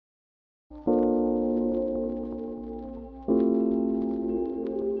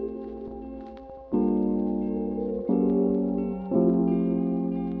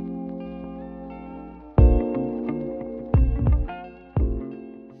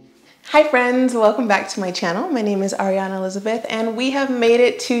Hi friends, welcome back to my channel. My name is Arianna Elizabeth and we have made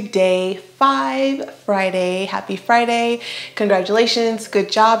it to day 5, Friday. Happy Friday. Congratulations,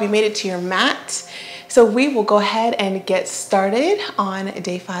 good job. You made it to your mat. So we will go ahead and get started on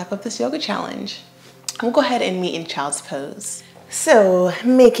day 5 of this yoga challenge. We'll go ahead and meet in child's pose. So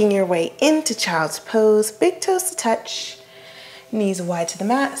making your way into child's pose, big toes to touch, knees wide to the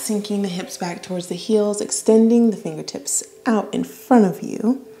mat, sinking the hips back towards the heels, extending the fingertips out in front of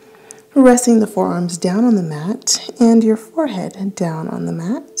you. Resting the forearms down on the mat and your forehead down on the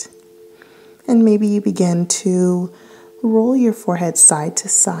mat. And maybe you begin to roll your forehead side to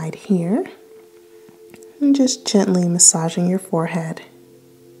side here. And just gently massaging your forehead.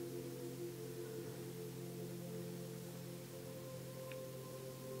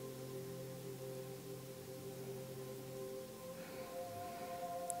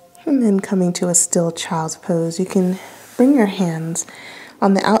 And then coming to a still child's pose, you can bring your hands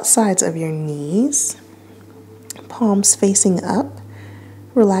on the outsides of your knees, palms facing up,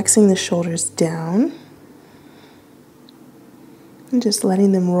 relaxing the shoulders down, and just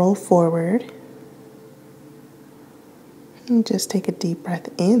letting them roll forward. And just take a deep breath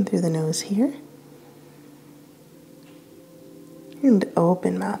in through the nose here. And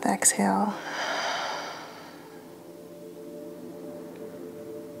open mouth exhale.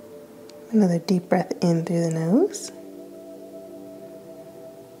 Another deep breath in through the nose.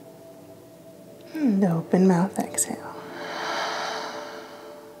 And open mouth exhale.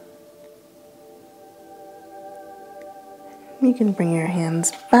 You can bring your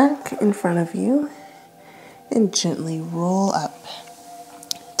hands back in front of you and gently roll up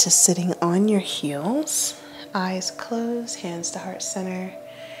to sitting on your heels. Eyes closed, hands to heart center.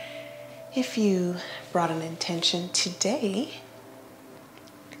 If you brought an intention today,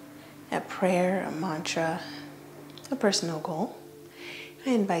 a prayer, a mantra, a personal goal, I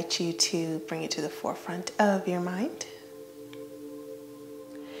invite you to bring it to the forefront of your mind.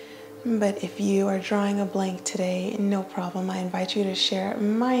 But if you are drawing a blank today, no problem. I invite you to share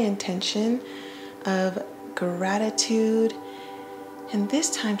my intention of gratitude. And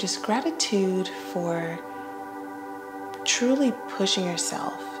this time, just gratitude for truly pushing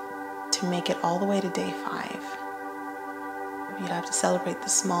yourself to make it all the way to day 5. You have to celebrate the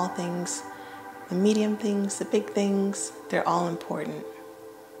small things, the medium things, the big things. They're all important.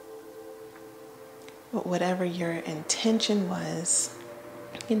 But whatever your intention was,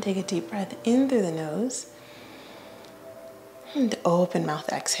 you can take a deep breath in through the nose and open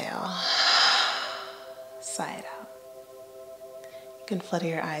mouth exhale. Sigh it out. You can flutter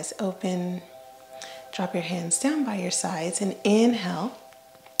your eyes open. Drop your hands down by your sides and inhale.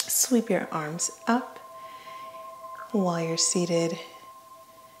 Sweep your arms up while you're seated.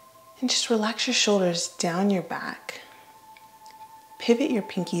 And just relax your shoulders down your back. Pivot your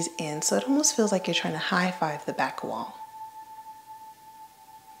pinkies in so it almost feels like you're trying to high-five the back wall.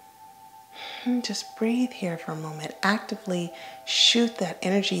 And just breathe here for a moment. Actively shoot that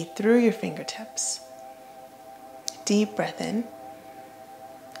energy through your fingertips. Deep breath in.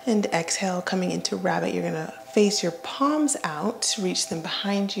 And exhale, coming into rabbit. You're going to face your palms out, reach them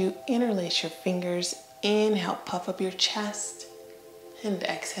behind you, interlace your fingers. Inhale, puff up your chest. And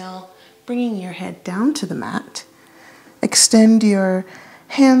exhale, bringing your head down to the mat. Extend your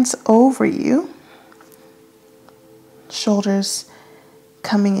hands over you. Shoulders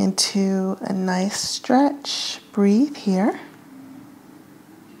coming into a nice stretch. Breathe here.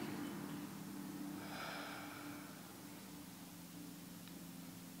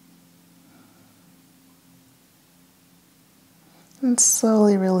 And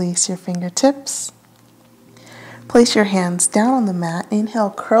slowly release your fingertips. Place your hands down on the mat. Inhale,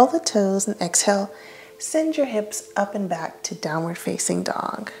 curl the toes, and exhale, send your hips up and back to downward facing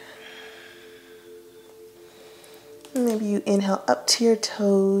dog. Maybe you inhale up to your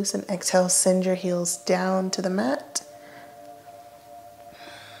toes and exhale, send your heels down to the mat.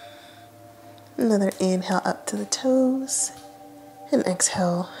 Another inhale up to the toes and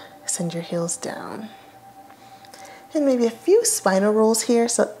exhale, send your heels down. And maybe a few spinal rolls here.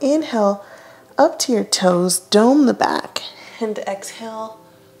 So inhale up to your toes, dome the back, and exhale,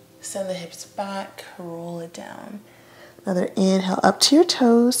 send the hips back, roll it down. Another inhale up to your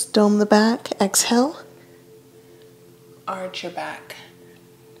toes, dome the back, exhale, arch your back.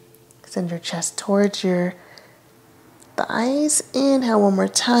 Send your chest towards your thighs. Inhale one more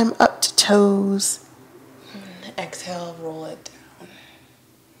time, up to toes. Exhale, roll it down.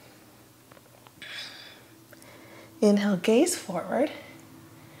 Inhale, gaze forward.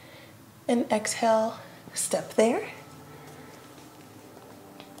 And exhale, step there.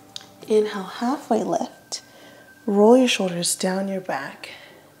 Inhale, halfway lift. Roll your shoulders down your back.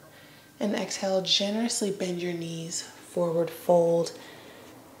 And exhale, generously bend your knees, forward fold.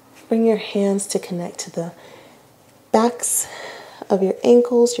 Bring your hands to connect to the backs of your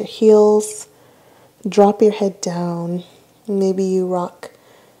ankles, your heels. Drop your head down. Maybe you rock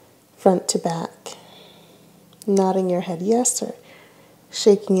front to back, nodding your head yes or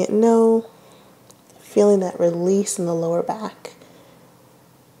shaking it no. Feeling that release in the lower back.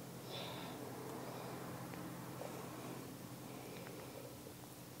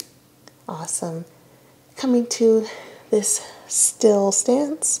 Awesome. Coming to this still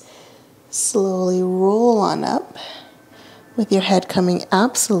stance, slowly roll on up with your head coming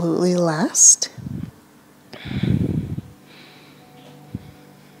absolutely last.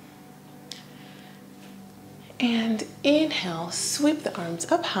 And inhale, sweep the arms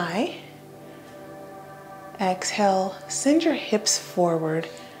up high. Exhale, send your hips forward.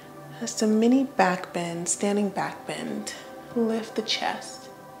 Just a mini back bend, standing back bend. Lift the chest.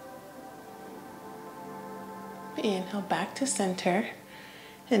 Inhale back to center.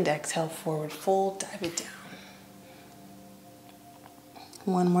 And exhale, forward fold, dive it down.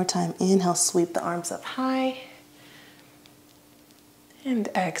 One more time, inhale, sweep the arms up high. And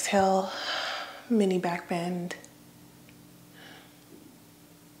exhale, mini back bend.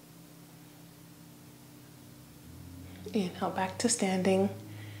 Inhale back to standing.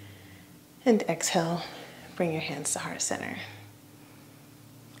 And exhale, bring your hands to heart center.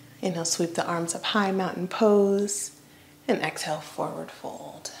 Inhale, sweep the arms up high, mountain pose. And exhale, forward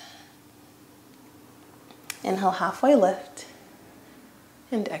fold. Inhale, halfway lift.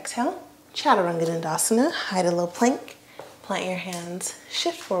 And exhale, Chaturanga Dandasana, high to low plank. Plant your hands,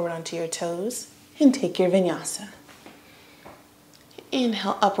 shift forward onto your toes, and take your vinyasa.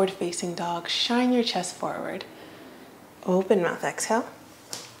 Inhale, upward facing dog, shine your chest forward. Open mouth, exhale.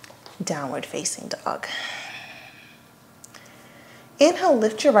 Downward facing dog. Inhale,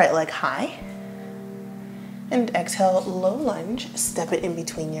 lift your right leg high. And exhale, low lunge, step it in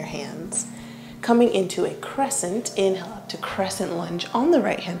between your hands. Coming into a crescent, inhale up to crescent lunge on the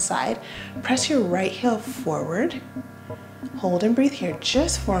right hand side. Press your right heel forward. Hold and breathe here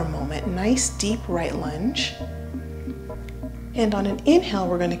just for a moment. Nice deep right lunge. And on an inhale,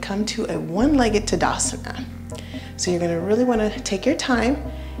 we're going to come to a one-legged Tadasana. So you're going to really want to take your time.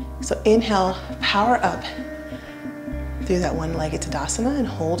 So inhale, power up through that one-legged Tadasana and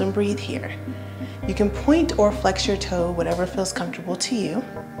hold and breathe here. You can point or flex your toe, whatever feels comfortable to you.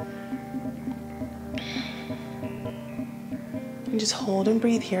 And just hold and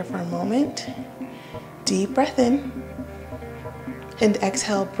breathe here for a moment. Deep breath in. And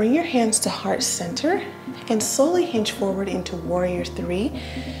exhale, bring your hands to heart center and slowly hinge forward into Warrior 3.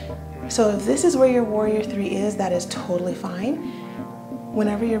 So if this is where your Warrior 3 is, that is totally fine.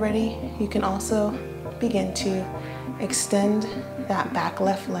 Whenever you're ready, you can also begin to extend that back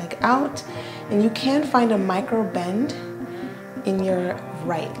left leg out, and you can find a micro bend in your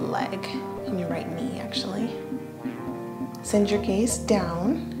right leg, in your right knee actually. Send your gaze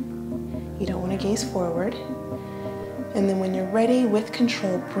down. You don't want to gaze forward. And then when you're ready, with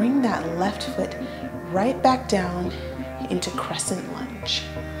control, bring that left foot right back down into crescent lunge.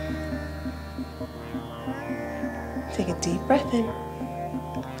 Take a deep breath in.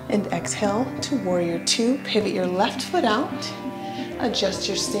 And exhale to Warrior 2. Pivot your left foot out. Adjust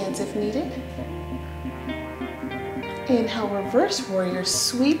your stance if needed. Inhale, reverse warrior.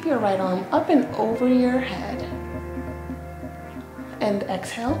 Sweep your right arm up and over your head. And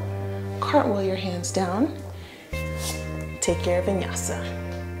exhale, cartwheel your hands down. Take your vinyasa.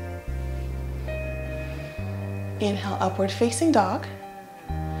 Inhale, upward facing dog.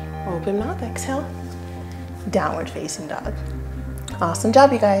 Open mouth, exhale. Downward facing dog. Awesome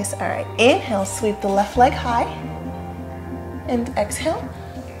job, you guys. All right, inhale, sweep the left leg high. And exhale,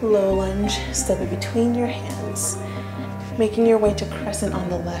 low lunge, step it between your hands. Making your way to crescent on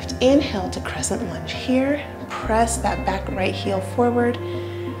the left. Inhale to crescent lunge here. Press that back right heel forward.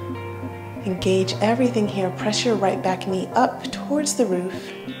 Engage everything here. Press your right back knee up towards the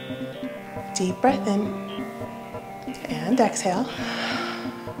roof. Deep breath in. And exhale.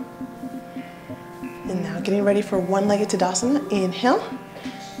 And now getting ready for one-legged Tadasana. Inhale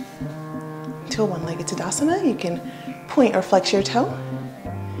to a one-legged Tadasana. You can point or flex your toe.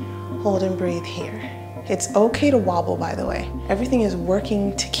 Hold and breathe here. It's okay to wobble, by the way. Everything is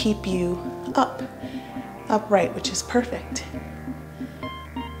working to keep you upright, which is perfect.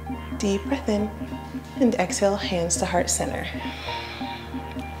 Deep breath in and exhale, hands to heart center.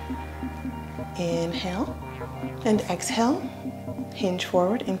 Inhale and exhale. Hinge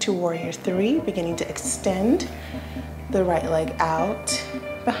forward into Warrior 3, beginning to extend the right leg out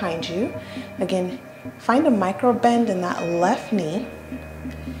behind you. Again, find a micro bend in that left knee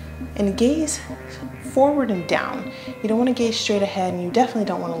and gaze forward and down. You don't want to gaze straight ahead, and you definitely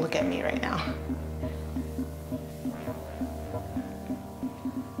don't want to look at me right now.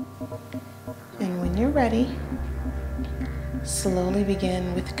 And when you're ready, slowly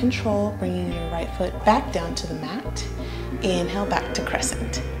begin with control, bringing your right foot back down to the mat. Inhale back to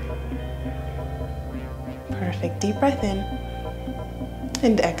crescent. Perfect, deep breath in.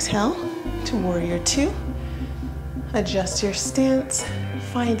 And exhale to warrior two. Adjust your stance.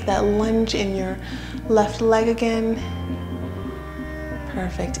 Find that lunge in your left leg again.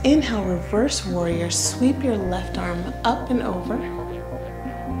 Perfect. Inhale, reverse warrior. Sweep your left arm up and over.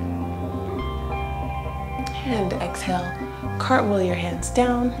 And exhale, cartwheel your hands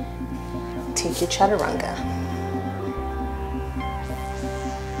down. Take your chaturanga.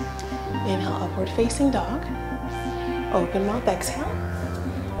 Inhale, upward facing dog. Open mouth, exhale.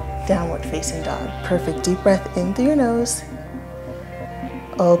 Downward facing dog. Perfect. Deep breath in through your nose.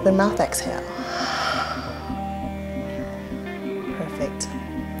 Open mouth, exhale. Perfect.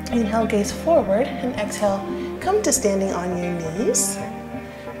 Inhale, gaze forward, and exhale, come to standing on your knees.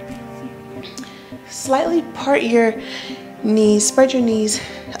 Slightly part your knees, spread your knees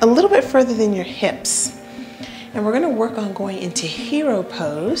a little bit further than your hips. And we're gonna work on going into hero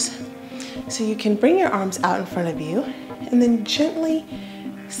pose. So you can bring your arms out in front of you and then gently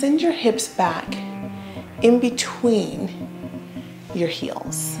send your hips back in between your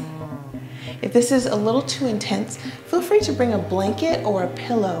heels. If this is a little too intense, feel free to bring a blanket or a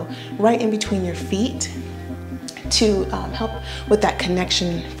pillow right in between your feet to help with that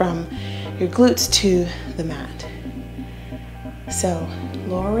connection from your glutes to the mat. So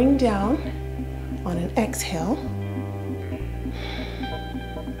lowering down on an exhale.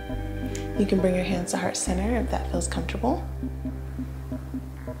 You can bring your hands to heart center if that feels comfortable.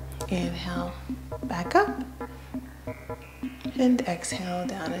 Inhale, back up. And exhale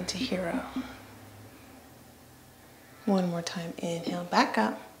down into hero. One more time, inhale, back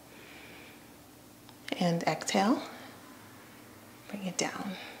up. And exhale, bring it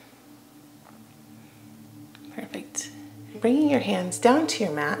down. Perfect. Bringing your hands down to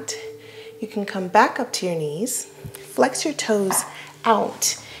your mat, you can come back up to your knees, flex your toes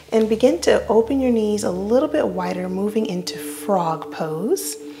out, and begin to open your knees a little bit wider, moving into frog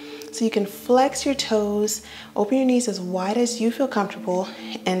pose. So you can flex your toes, open your knees as wide as you feel comfortable,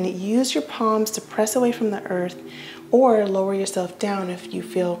 and use your palms to press away from the earth, or lower yourself down if you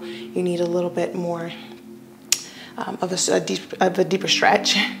feel you need a little bit more of a deeper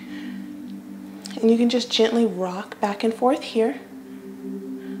stretch. And you can just gently rock back and forth here.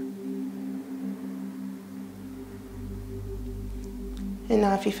 And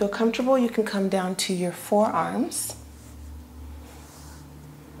now if you feel comfortable, you can come down to your forearms.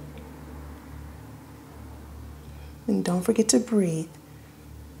 And don't forget to breathe.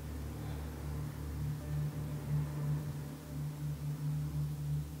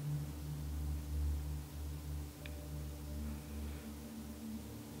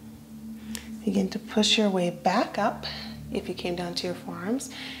 Begin to push your way back up if you came down to your forearms.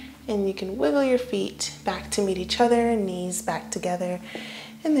 And you can wiggle your feet back to meet each other, knees back together,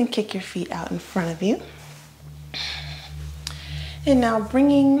 and then kick your feet out in front of you. And now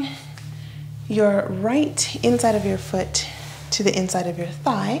bringing your right inside of your foot to the inside of your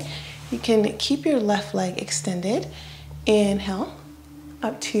thigh, you can keep your left leg extended. Inhale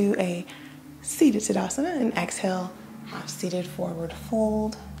up to a seated Tadasana, and exhale, half seated forward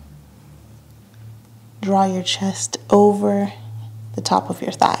fold. Draw your chest over the top of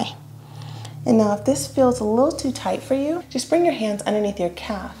your thigh. And now if this feels a little too tight for you, just bring your hands underneath your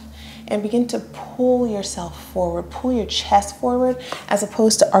calf and begin to pull yourself forward, pull your chest forward as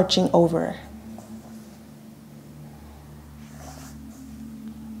opposed to arching over.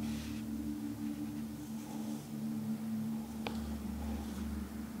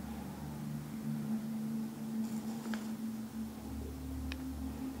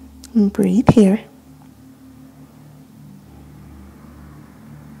 And breathe here.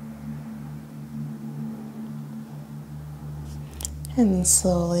 And then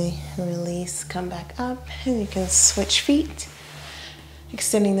slowly release, come back up, and you can switch feet,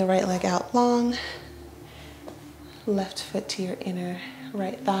 extending the right leg out long, left foot to your inner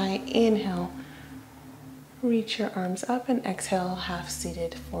right thigh. Inhale, reach your arms up, and exhale, half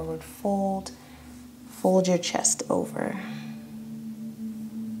seated forward fold. Fold your chest over.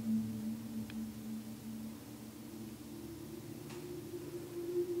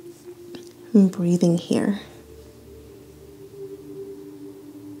 And breathing here.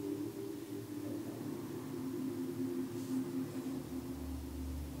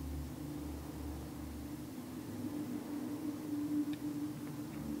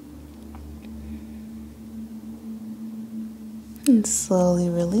 And slowly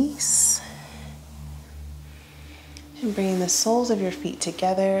release. And bringing the soles of your feet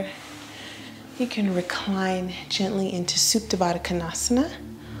together, you can recline gently into Supta Baddha Konasana,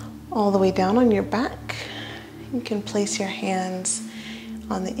 all the way down on your back. You can place your hands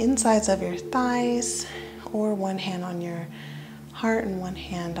on the insides of your thighs, or one hand on your heart and one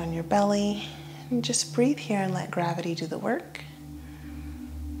hand on your belly. And just breathe here and let gravity do the work.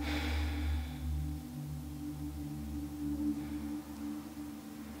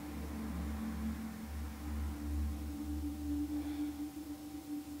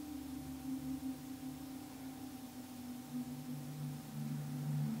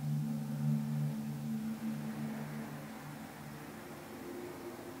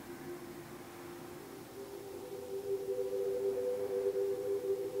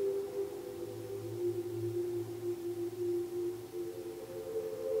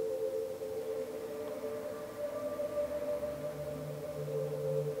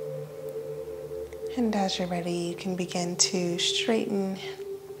 And as you're ready, you can begin to straighten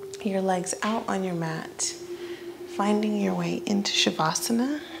your legs out on your mat, finding your way into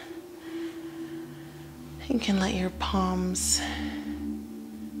Shavasana. You can let your palms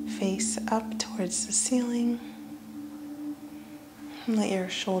face up towards the ceiling. And let your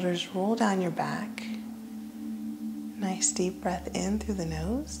shoulders roll down your back. Nice deep breath in through the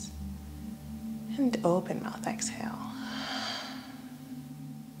nose. And open mouth exhale.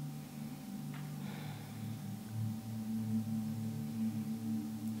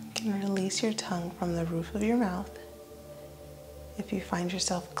 You can release your tongue from the roof of your mouth. If you find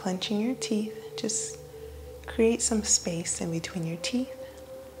yourself clenching your teeth, just create some space in between your teeth.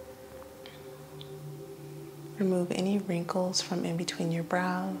 Remove any wrinkles from in between your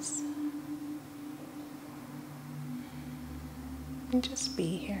brows. And just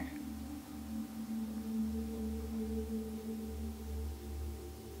be here.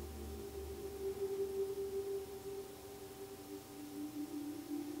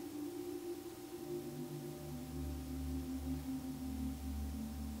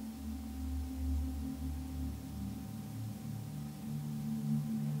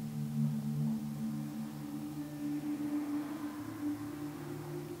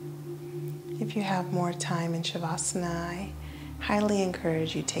 If you have more time in Shavasana, I highly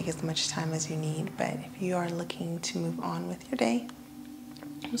encourage you to take as much time as you need, but if you are looking to move on with your day,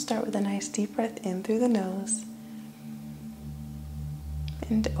 we'll start with a nice deep breath in through the nose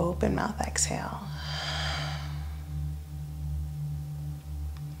and open mouth exhale.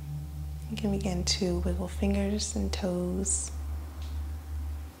 You can begin to wiggle fingers and toes,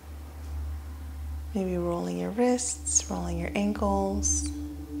 maybe rolling your wrists, rolling your ankles,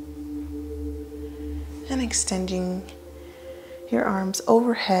 and extending your arms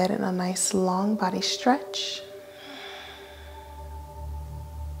overhead in a nice long body stretch.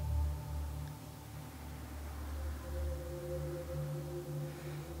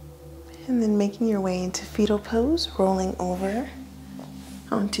 And then making your way into fetal pose, rolling over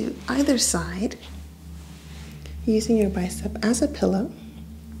onto either side, using your bicep as a pillow.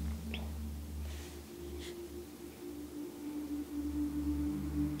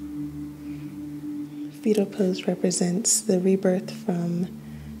 Fetal pose represents the rebirth from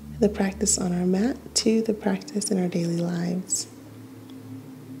the practice on our mat to the practice in our daily lives.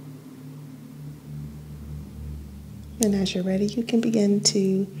 And as you're ready, you can begin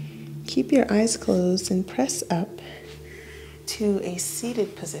to keep your eyes closed and press up to a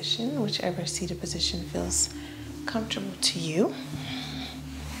seated position, whichever seated position feels comfortable to you.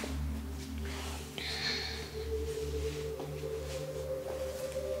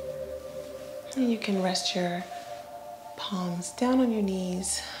 And you can rest your palms down on your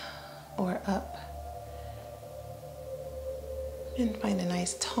knees or up. And find a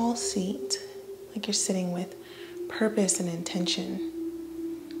nice tall seat, like you're sitting with purpose and intention.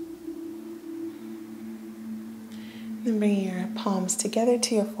 Then bring your palms together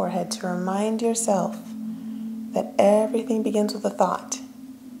to your forehead to remind yourself that everything begins with a thought.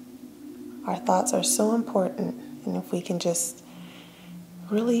 Our thoughts are so important, and if we can just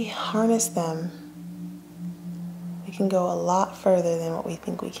really harness them, we can go a lot further than what we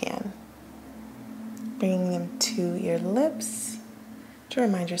think we can. Bringing them to your lips to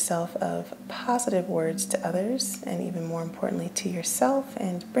remind yourself of positive words to others, and even more importantly to yourself,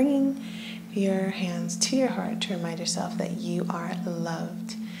 and bringing your hands to your heart to remind yourself that you are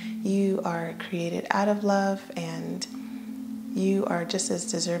loved. You are created out of love, and you are just as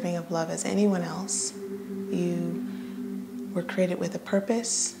deserving of love as anyone else. You were created with a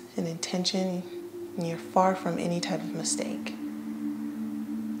purpose, an intention, and you're far from any type of mistake.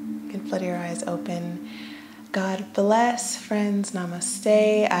 You can flutter your eyes open, God bless, friends.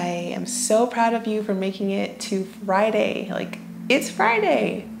 Namaste. I am so proud of you for making it to Friday. Like, it's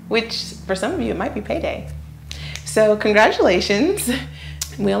Friday, which for some of you, it might be payday. So congratulations.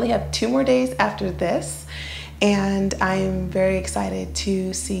 We only have 2 more days after this, and I'm very excited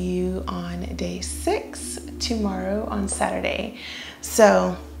to see you on day 6 tomorrow on Saturday.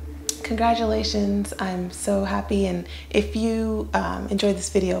 So congratulations, I'm so happy. And if you enjoyed this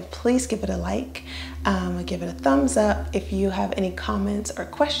video, please give it a like, give it a thumbs up. If you have any comments or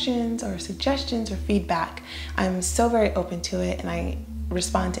questions or suggestions or feedback, I'm so very open to it, and I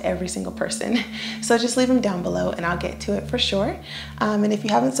respond to every single person. So just leave them down below and I'll get to it for sure. And if you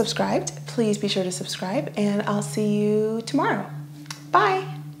haven't subscribed, please be sure to subscribe, and I'll see you tomorrow. Bye.